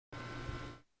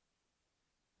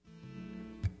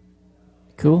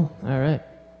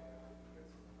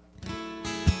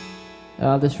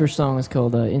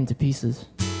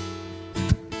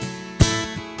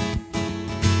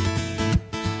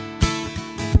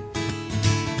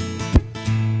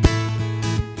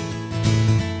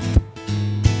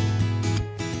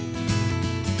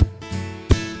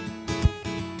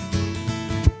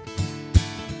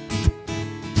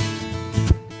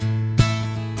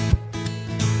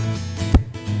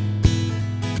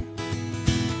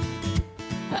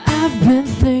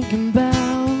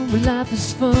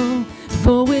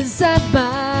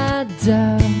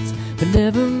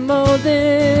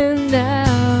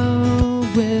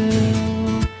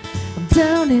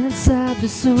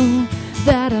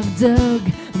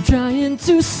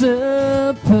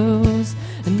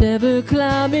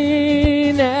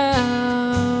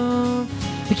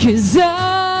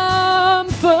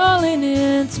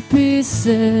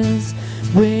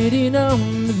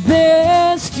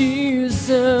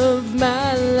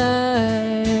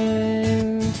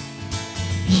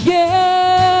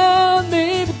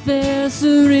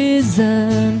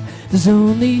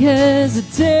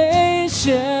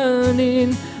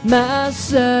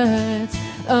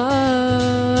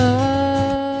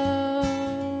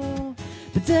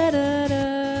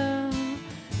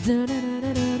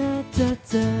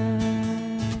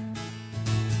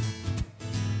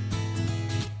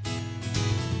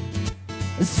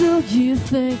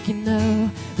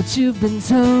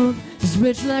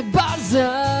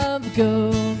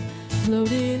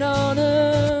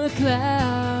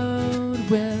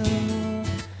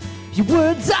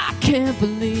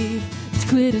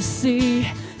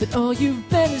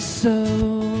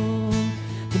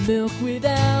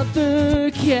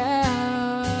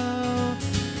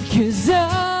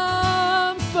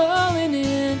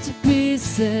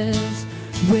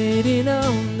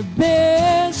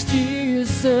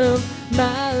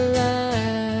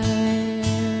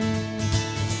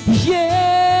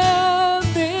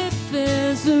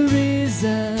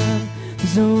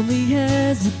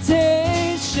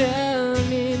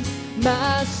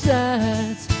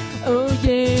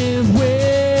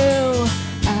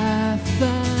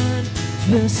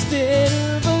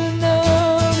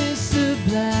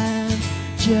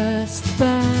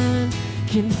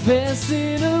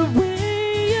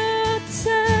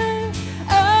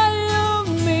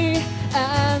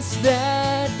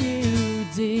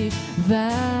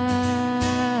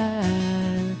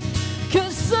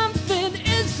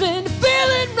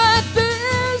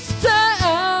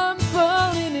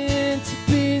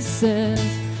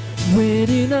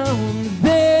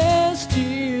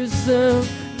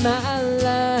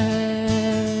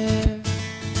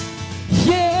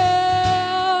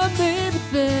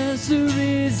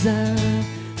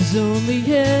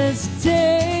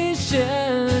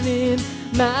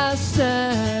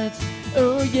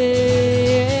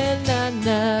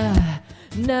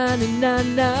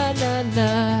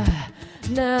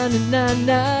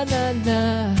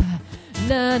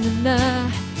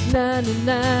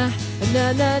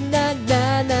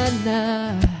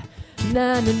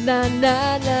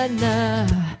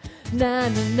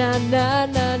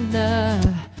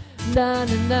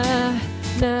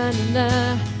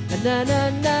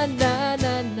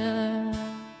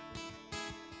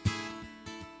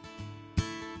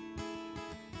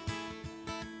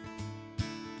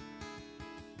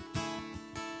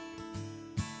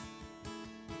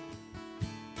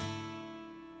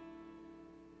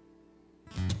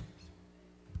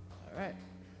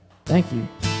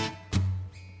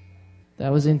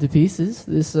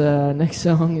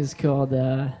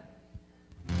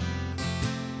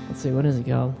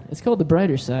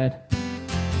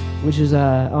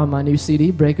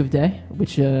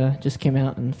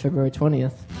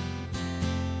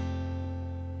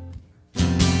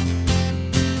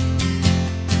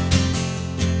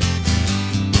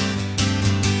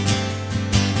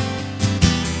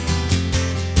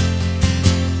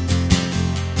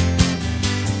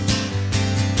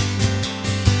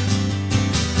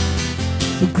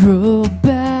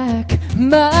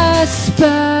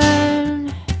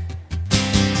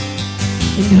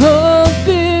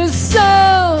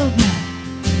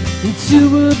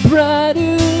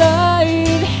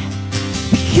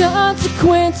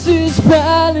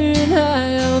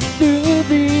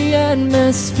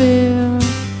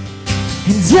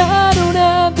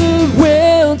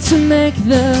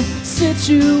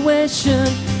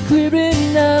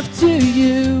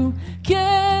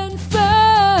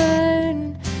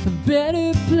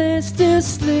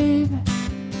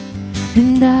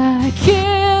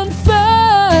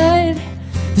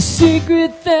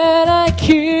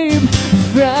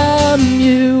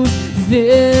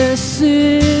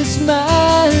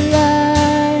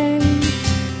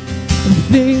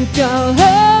I'll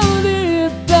hold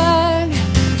it back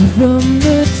from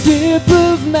the tip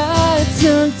of my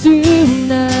tongue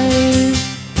tonight.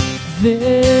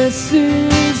 This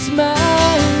is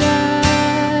my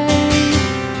life.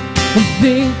 I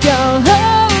think I'll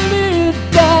hold it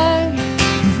back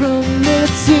from the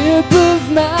tip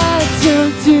of my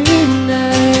tongue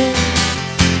tonight.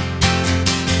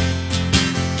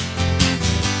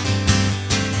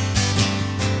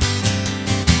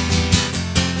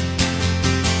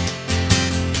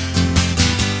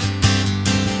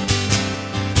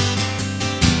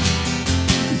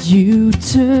 You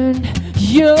turn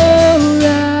your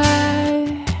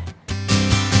eye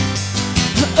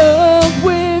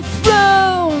away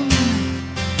from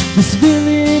this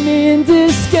villain in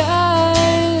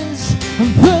disguise.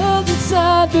 I'm pulled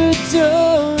inside the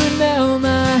door and now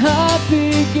my heart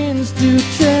begins to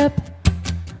trap.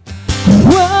 I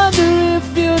wonder if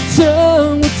your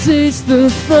tongue will taste the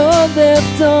thought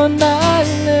left on my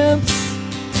lips.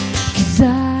 'Cause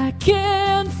I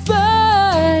can't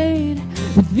fight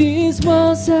what these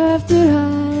walls have to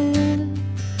hide.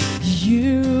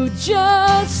 You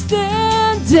just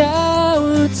stand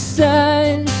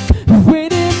outside,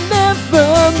 waiting there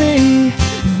for me.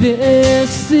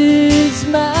 This is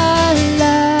my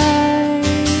life.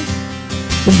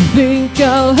 I think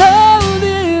I'll hold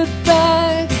it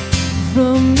back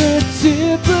from the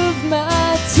tip of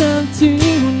my tongue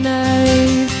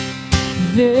tonight.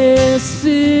 This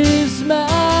is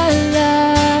my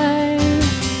life.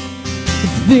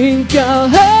 I think I'll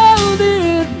hold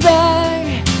it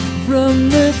back from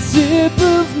the tip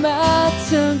of my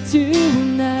tongue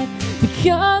tonight. The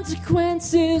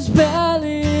consequences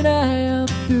ballad out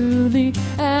through the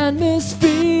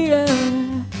atmosphere,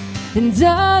 and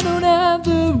I don't have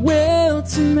the will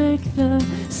to make the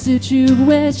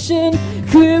situation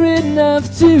clear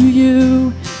enough to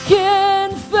you.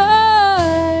 Can't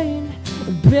find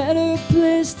a better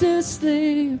place to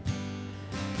sleep,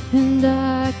 and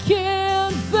I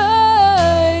can't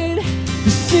find the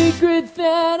secret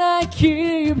that I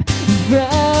keep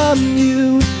from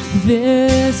you.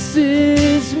 This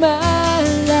is my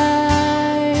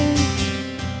life.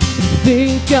 I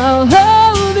think I'll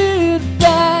hold it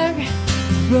back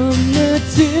from the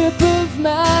tip of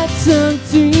my tongue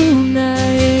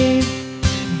tonight.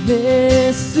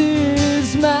 This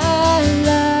is my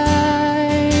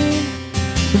life.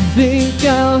 I think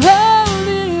I'll hold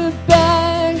it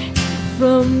back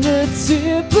from the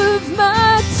tip of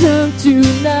my tongue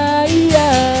tonight.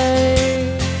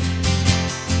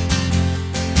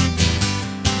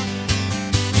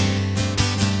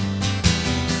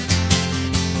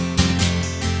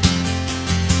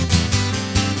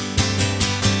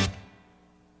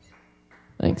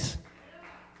 Thanks.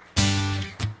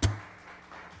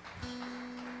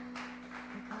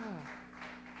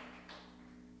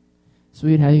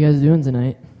 Sweet, how you guys doing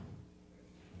tonight?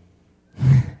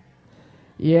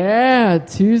 Yeah,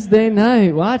 Tuesday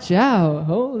night. Watch out.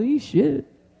 Holy shit.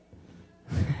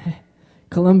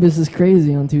 Columbus is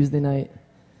crazy on Tuesday night.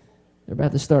 They're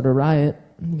about to start a riot.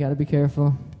 You gotta be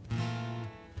careful.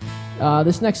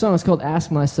 This next song is called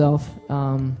Ask Myself.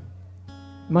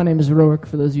 My name is Roark,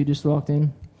 for those of you who just walked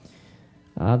in.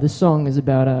 This song is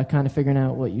about kind of figuring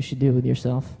out what you should do with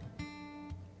yourself.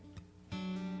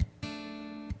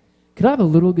 Could I have a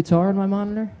little guitar on my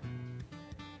monitor?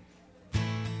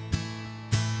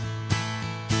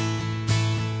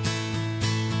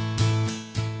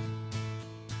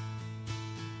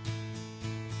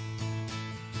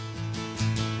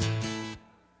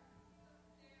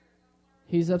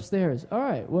 He's upstairs. All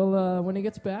right. Well, when he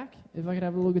gets back, if I could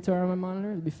have a little guitar on my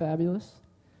monitor, it'd be fabulous.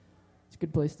 It's a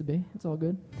good place to be. It's all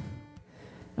good.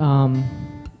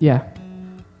 Yeah.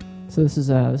 So this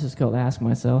is called Ask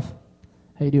Myself.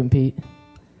 How you doing, Pete?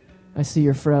 I see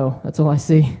your fro. That's all I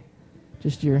see.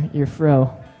 Just your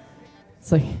fro.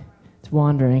 It's like it's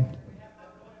wandering.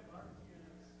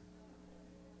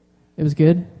 It was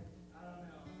good?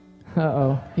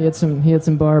 Uh-oh. He had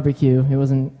some barbecue. It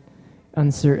wasn't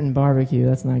uncertain barbecue.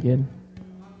 That's not good.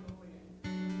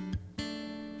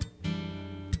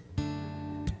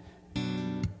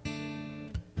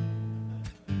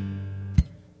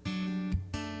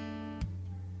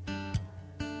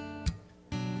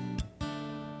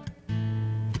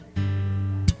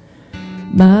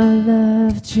 My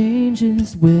life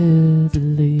changes with the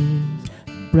leaves,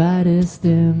 brightest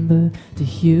amber to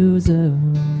hues of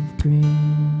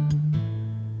green.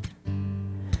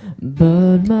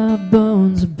 But my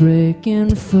bones are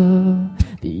breaking for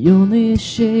the only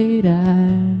shade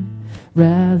I'd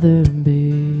rather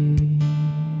be.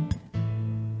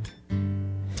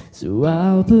 So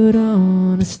I'll put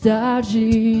on a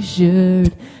starchy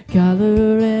shirt,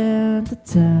 collar and a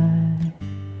tie,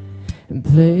 and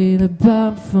play the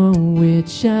part for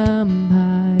which I'm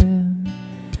hired.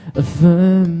 A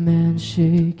firm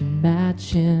handshake and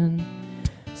matching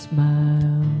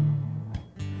smile.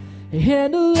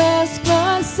 And I'll ask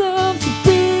myself to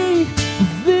be a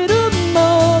little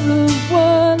more of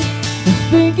what I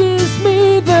think is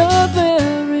me, the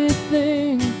very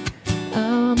thing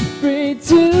I'm afraid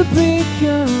to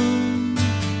become.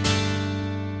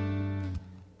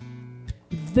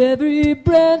 With every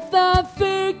breath I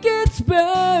think it's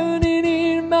burning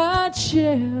in my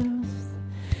chest.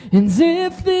 And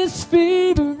if this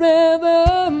fever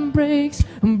ever breaks,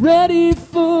 I'm ready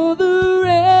for the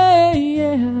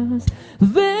rest.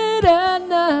 Late at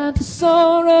night the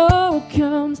sorrow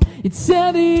comes, it's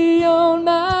heavy on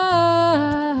my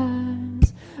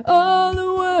eyes. All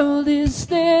the world is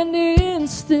standing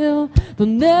still, they'll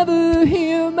never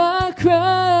hear my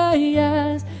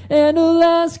cries. And I'll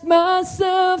ask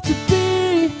myself to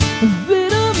be a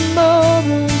little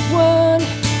more of what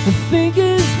I think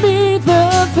is me,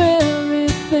 the very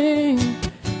thing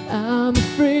I'm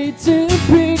afraid to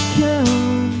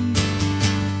become.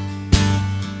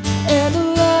 And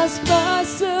I'll ask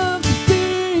myself to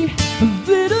be a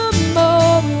little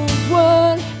more of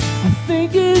what I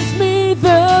think is me,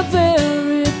 the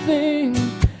very thing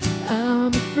I'm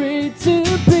afraid to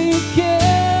become.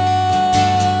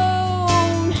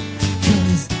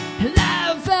 'Cause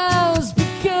life has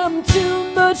become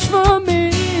too much for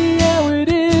me. How it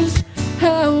is,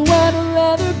 how I'd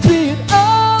rather be. It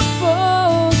all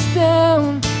falls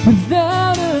down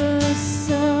without a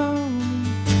sound.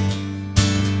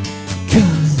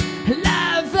 'Cause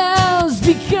life has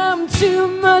become too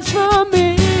much for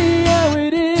me. How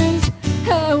it is,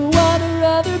 how I'd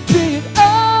rather be. It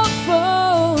all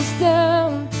falls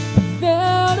down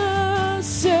without a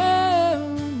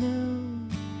sound.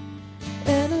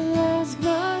 And I'll ask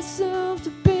myself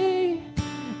to be,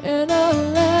 and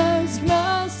I'll ask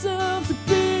myself to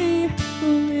be a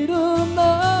little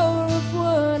more of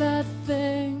what I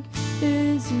think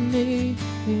is me.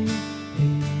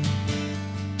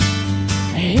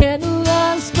 And I'll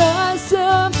ask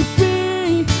myself to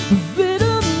be a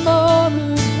little more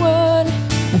of what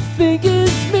I think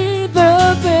is me,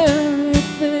 the very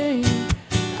thing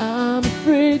I'm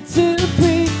afraid to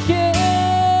become.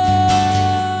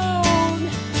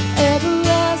 And I'll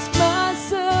ask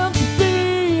myself to be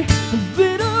a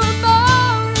little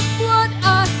more of what I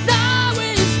know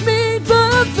is me, the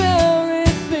very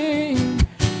thing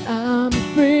I'm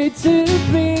afraid to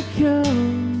become.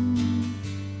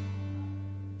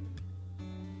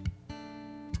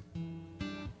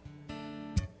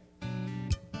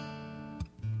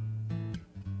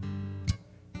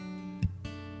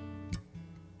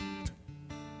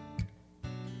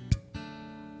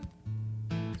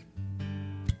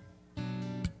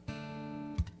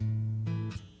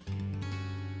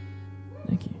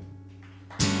 Thank you.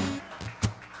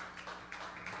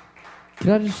 Could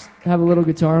I just have a little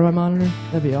guitar on my monitor?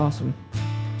 That'd be awesome.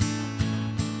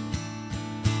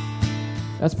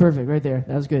 That's perfect right there.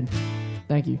 That was good.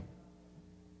 Thank you.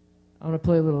 I'm going to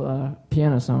play a little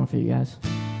piano song for you guys.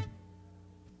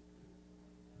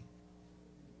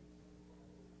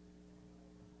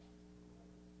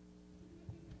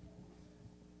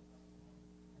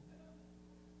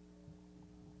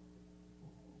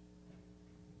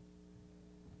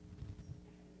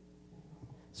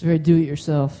 It's very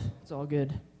do-it-yourself. It's all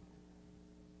good.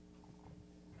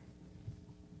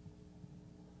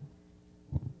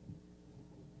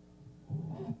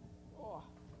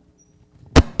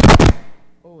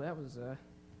 Oh, that was,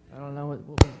 I don't know what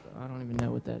was, I don't even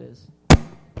know what that is.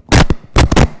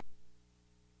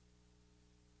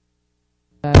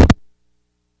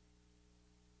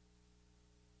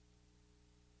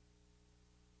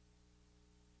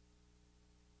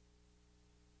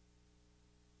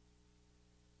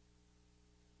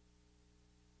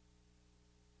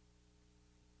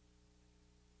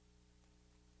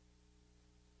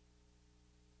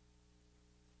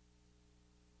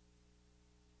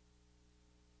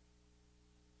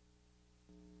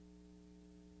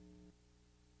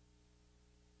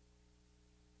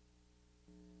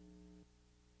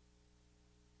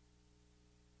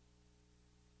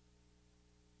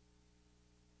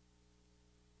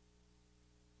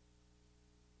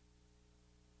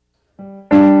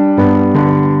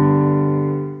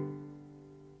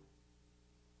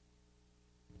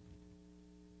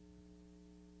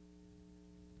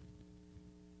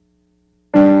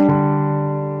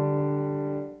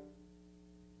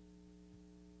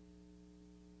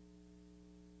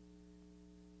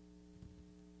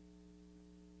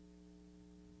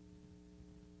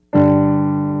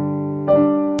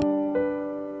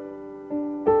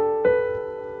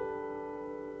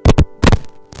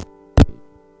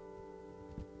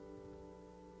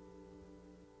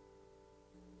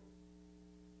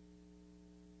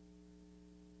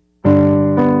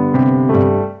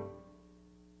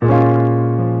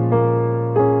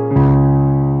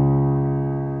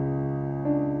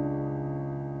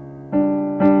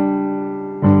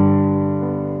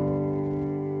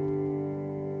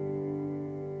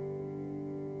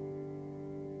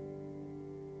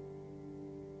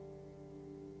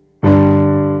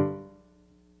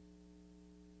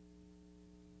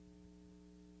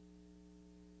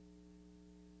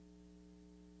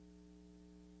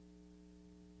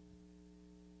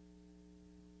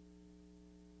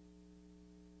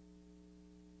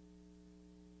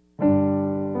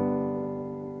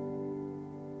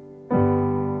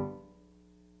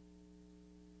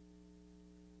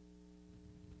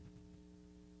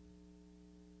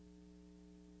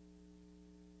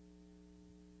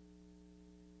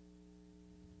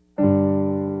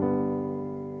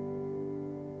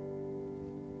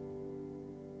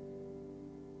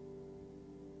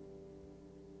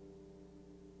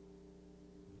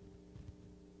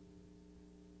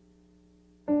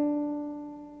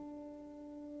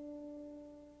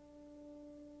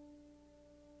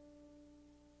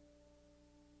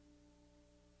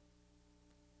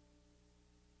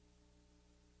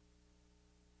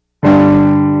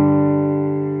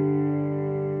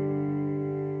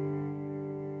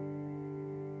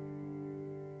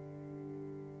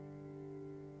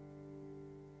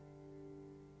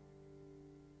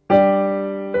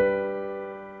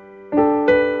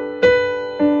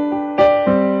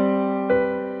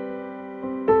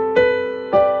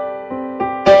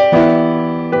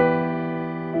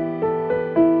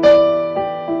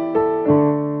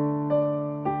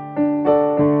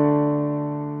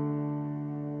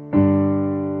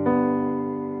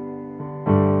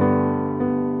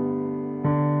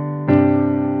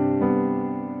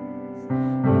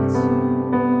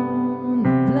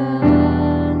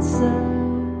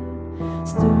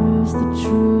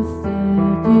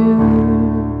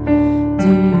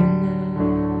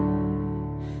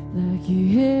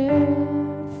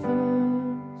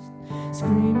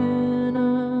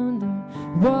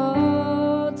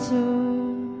 water,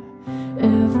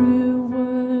 every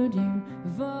word you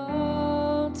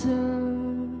falter.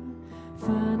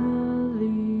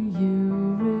 Finally you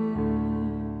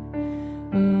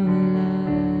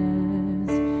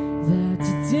realize that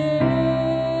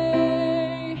today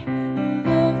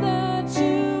love that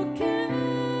you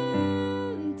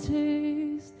can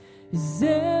taste is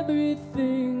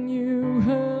everything you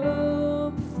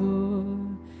hope for,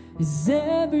 is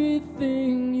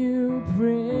everything you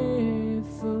pray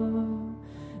for,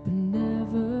 but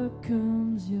never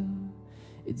comes your.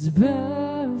 It's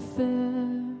perfect,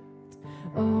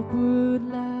 awkward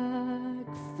like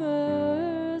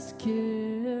first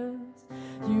kiss.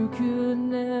 You could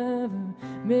never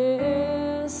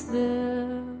miss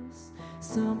this,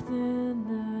 something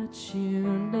that you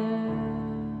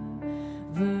never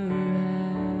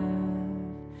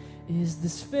had. Is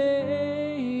this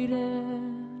fated?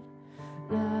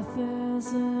 Life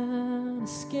as an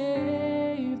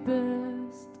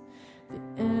escapist. The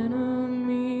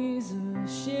enemies are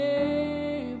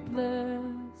shapeless,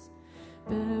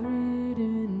 buried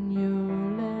in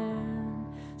your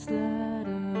landslide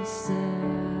of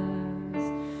sighs.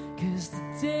 'Cause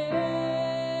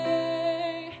today,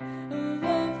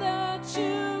 love that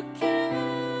you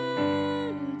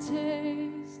can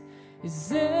taste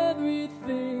is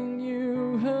everything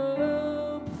you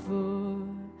hope for,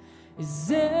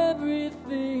 is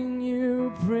everything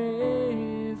you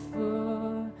pray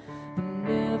for, but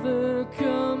never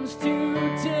comes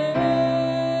today.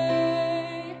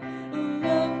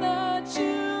 Love that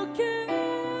you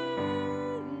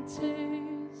can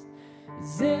taste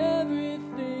is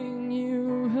everything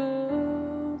you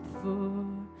hope for,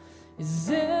 is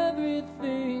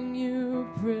everything you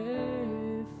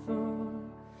pray for,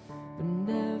 but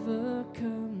never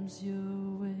comes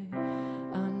your way.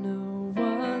 I know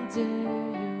one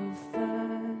day you'll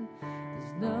find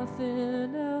there's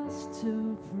nothing else to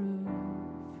prove.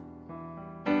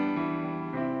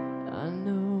 I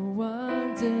know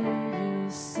one day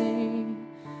you'll see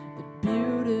the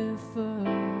beautiful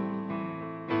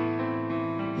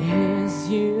is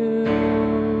you.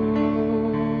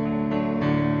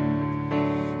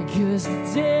 'Cause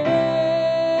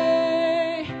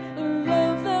today,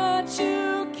 love that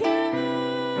you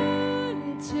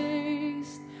can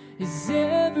taste is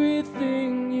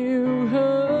everything you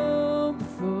hope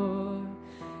for,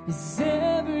 is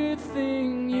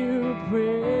everything you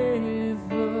pray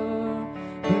for,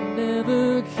 but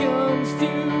never comes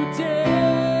today.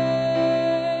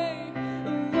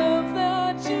 Love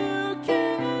that you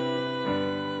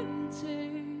can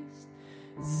taste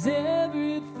is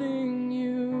everything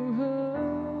you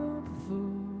hope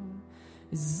for,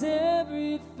 is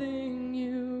everything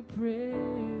you pray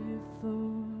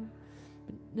for,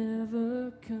 but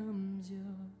never comes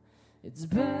your. It's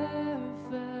perfect,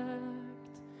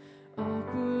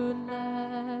 awkward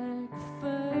like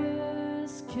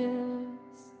first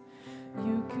kiss.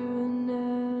 You could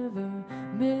never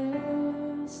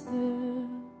miss this,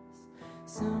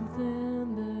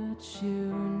 something that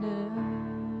you never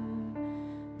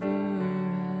had.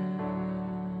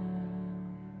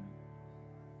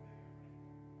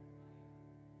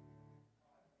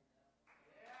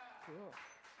 Cool.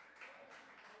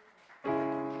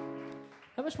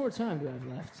 How much more time do I have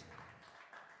left?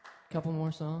 Couple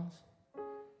more songs?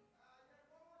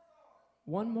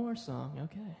 One more song,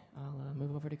 okay. I'll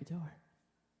move over to guitar.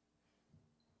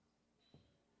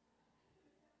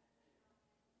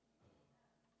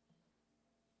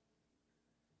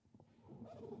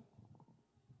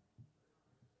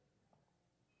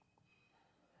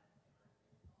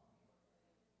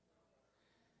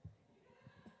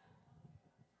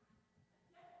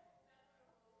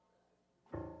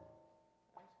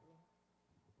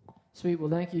 Sweet. Well,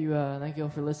 thank you all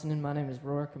for listening. My name is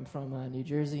Roark. I'm from New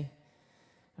Jersey.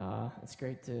 It's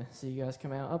great to see you guys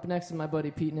come out. Up next is my buddy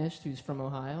Pete Nish, who's from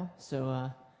Ohio.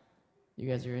 So you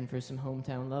guys are in for some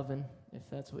hometown loving, if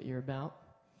that's what you're about.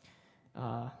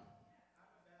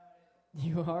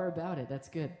 You are about it. That's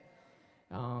good.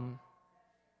 I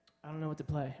don't know what to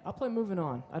play. I'll play Moving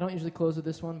On. I don't usually close with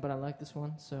this one, but I like this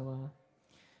one, so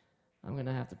I'm going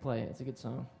to have to play it. It's a good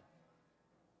song.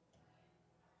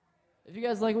 If you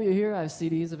guys like what you hear, I have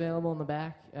CDs available in the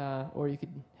back, or you could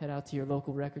head out to your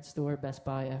local record store, Best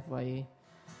Buy, FYE.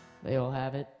 They all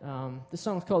have it. This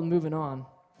song's called Moving On.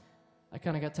 I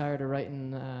kind of got tired of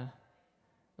writing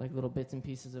like little bits and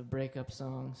pieces of breakup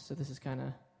songs, so this is kind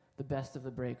of the best of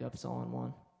the breakups all in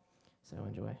one. So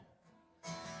enjoy.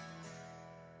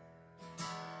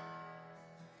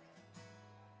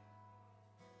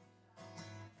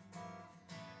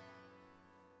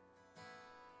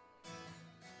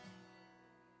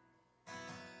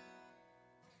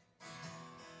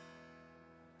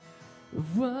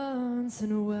 Once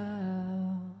in a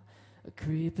while, I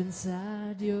creep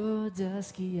inside your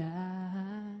dusky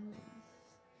eyes,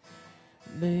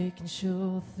 making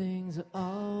sure things are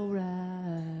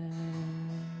alright.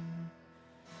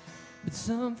 But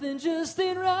something just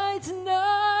ain't right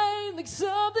tonight, like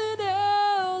something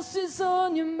else is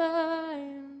on your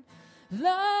mind,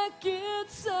 like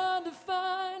it's hard to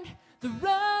find the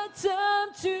right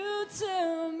time to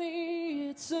tell me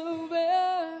it's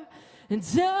over, and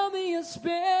tell me you're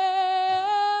spent,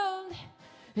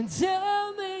 and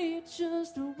tell me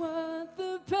just what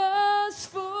the past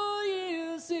 4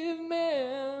 years have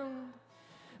meant.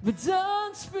 But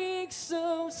don't speak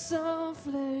so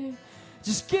softly,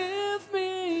 just give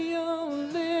me your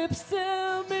lips,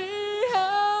 tell me,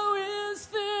 how is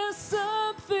there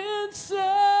something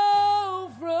so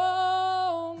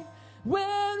wrong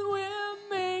when we're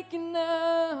making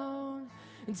out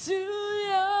to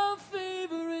your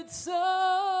favorite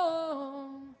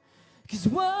song? 'Cause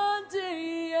one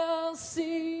day I'll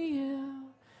see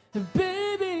you, and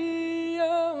baby,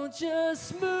 you're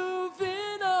just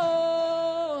moving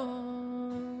on.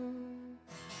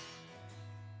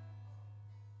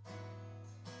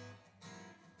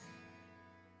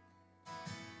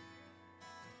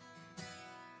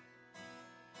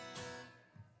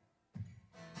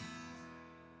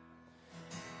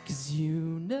 'Cause you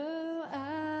know I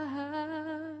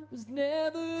was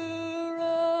never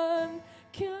unkind.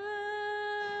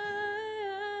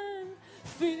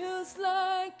 Feels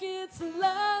like it's the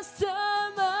last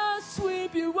time I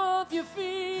sweep you off your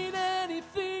feet.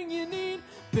 Anything you need,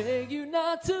 beg you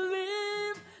not to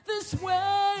leave. This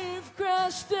wave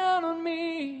crashed down on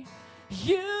me.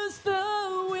 Use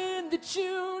the wind that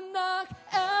you knock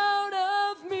out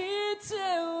of me.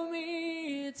 Tell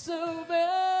me it's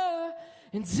over,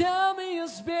 and tell me you're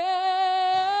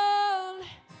spent,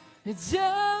 and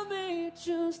tell me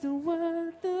just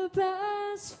what the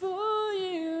past 4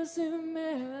 years have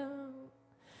meant.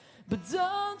 But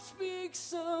don't speak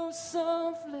so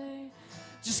softly,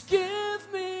 just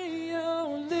give me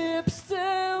your lips,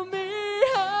 tell me,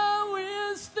 how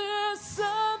is there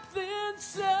something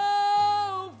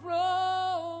so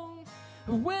wrong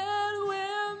when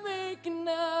we're making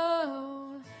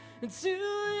out to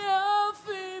your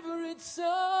favorite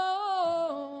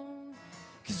song?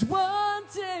 'Cause one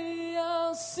day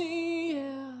I'll see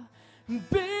you, and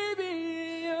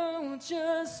baby, you're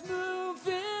just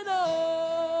moving on.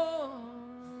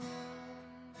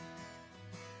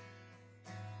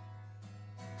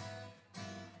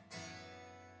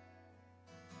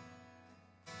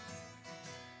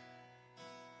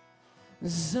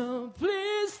 So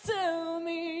please tell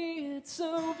me it's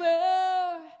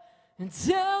over, and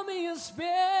tell me you're spent,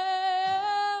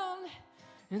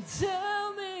 and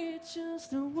tell me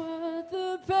just what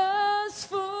the past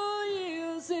 4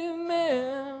 years have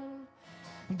meant.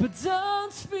 But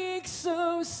don't speak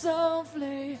so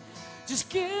softly, just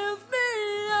give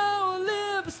me your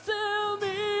lips, tell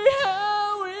me,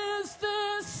 how is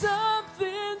there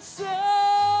something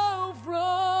so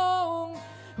wrong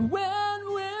when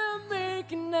we're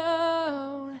making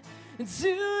out to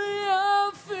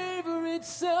your favorite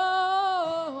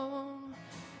song?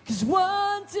 'Cause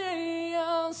one day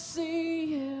I'll see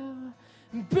you,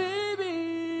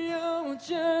 baby, you'll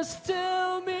just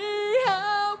tell me,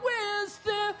 how is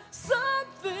there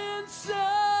something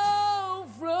so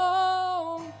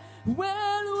wrong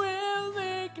when we're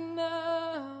making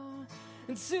out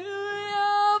to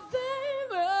your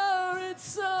favorite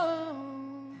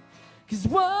song? 'Cause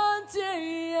one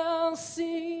day I'll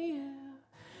see you,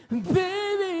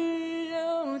 baby,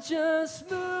 you're just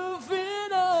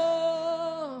moving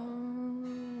on.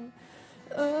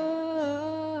 Oh,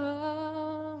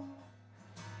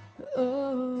 oh,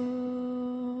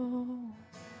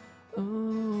 oh,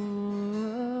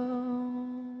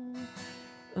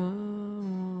 oh.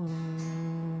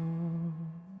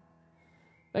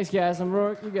 Thanks, guys. I'm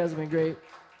Roark. You guys have been great.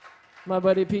 My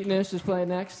buddy Pete Nish is playing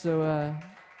next, so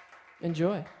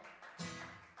enjoy.